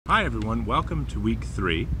Hi everyone, welcome to week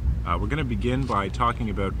 3. We're going to begin by talking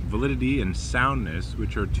about validity and soundness,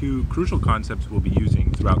 which are two crucial concepts we'll be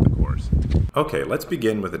using throughout the course. Okay, let's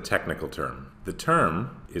begin with a technical term. The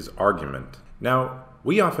term is argument. Now,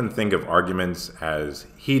 we often think of arguments as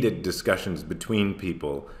heated discussions between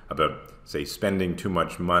people about, say, spending too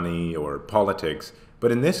much money or politics,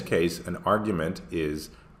 but in this case, an argument is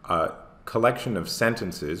a collection of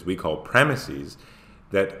sentences we call premises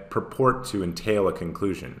that purport to entail a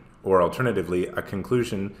conclusion, or alternatively, a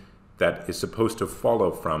conclusion that is supposed to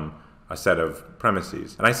follow from a set of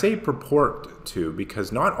premises. And I say purport to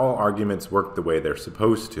because not all arguments work the way they're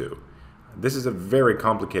supposed to. This is a very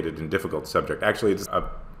complicated and difficult subject. Actually, it's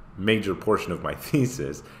a major portion of my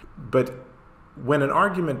thesis. But when an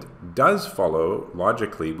argument does follow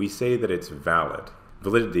logically, we say that it's valid.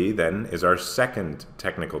 Validity, then, is our second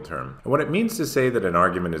technical term. And what it means to say that an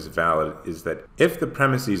argument is valid is that if the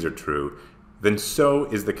premises are true, then so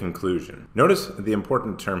is the conclusion. Notice the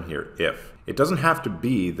important term here, if. It doesn't have to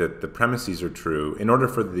be that the premises are true in order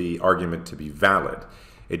for the argument to be valid.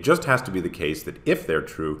 It just has to be the case that if they're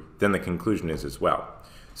true, then the conclusion is as well.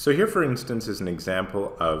 So here, for instance, is an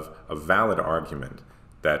example of a valid argument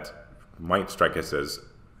that might strike us as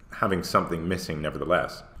having something missing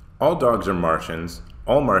nevertheless. All dogs are Martians.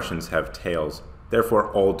 All Martians have tails,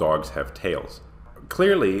 therefore all dogs have tails.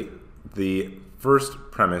 Clearly, the first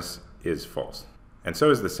premise is false, and so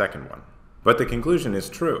is the second one. But the conclusion is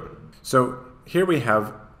true. So here we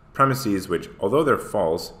have premises which, although they're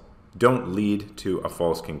false, don't lead to a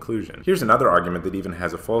false conclusion. Here's another argument that even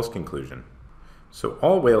has a false conclusion. So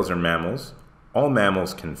all whales are mammals, all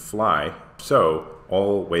mammals can fly, so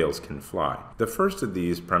all whales can fly. The first of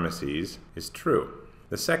these premises is true.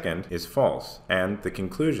 The second is false, and the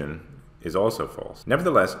conclusion is also false.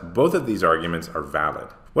 Nevertheless, both of these arguments are valid.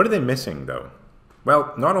 What are they missing, though?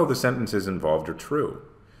 Well, not all the sentences involved are true.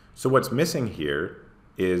 So what's missing here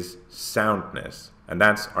is soundness, and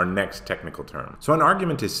that's our next technical term. So an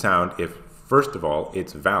argument is sound if, first of all,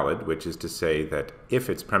 it's valid, which is to say that if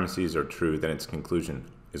its premises are true, then its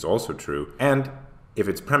conclusion is also true, and if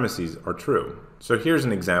its premises are true. So here's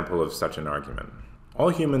an example of such an argument. All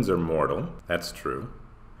humans are mortal, that's true.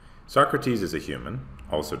 Socrates is a human,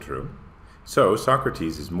 also true. So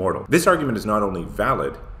Socrates is mortal. This argument is not only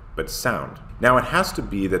valid, but sound. Now it has to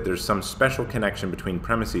be that there's some special connection between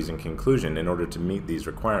premises and conclusion in order to meet these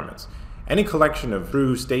requirements. Any collection of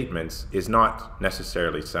true statements is not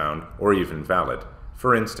necessarily sound or even valid.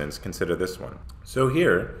 For instance, consider this one. So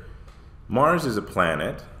here, Mars is a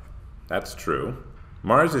planet, that's true.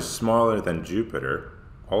 Mars is smaller than Jupiter,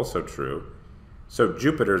 also true. So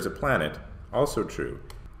Jupiter is a planet, also true.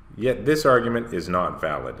 Yet this argument is not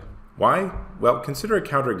valid. Why? Well, consider a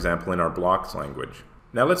counterexample in our blocks language.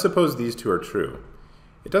 Now let's suppose these two are true.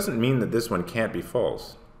 It doesn't mean that this one can't be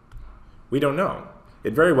false. We don't know.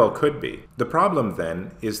 It very well could be. The problem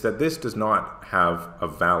then is that this does not have a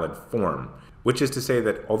valid form, which is to say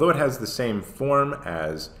that although it has the same form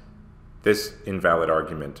as this invalid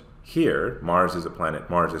argument here, Mars is a planet,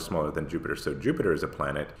 Mars is smaller than Jupiter, so Jupiter is a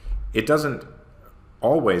planet, it doesn't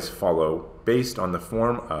always follow based on the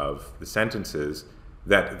form of the sentences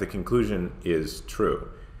that the conclusion is true.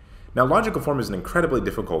 Now, logical form is an incredibly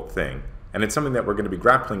difficult thing, and it's something that we're going to be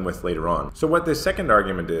grappling with later on. So what this second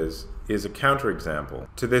argument is a counterexample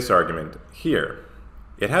to this argument here.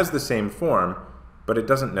 It has the same form, but it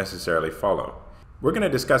doesn't necessarily follow. We're going to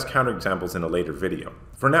discuss counterexamples in a later video.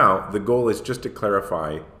 For now, the goal is just to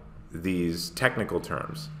clarify these technical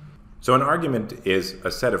terms. So an argument is a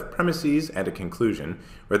set of premises and a conclusion,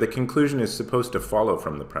 where the conclusion is supposed to follow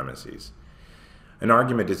from the premises. An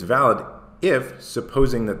argument is valid if,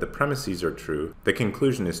 supposing that the premises are true, the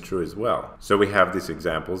conclusion is true as well. So we have these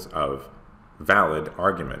examples of valid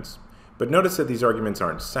arguments. But notice that these arguments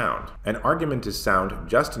aren't sound. An argument is sound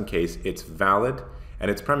just in case it's valid and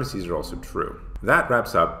its premises are also true. That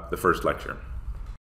wraps up the first lecture.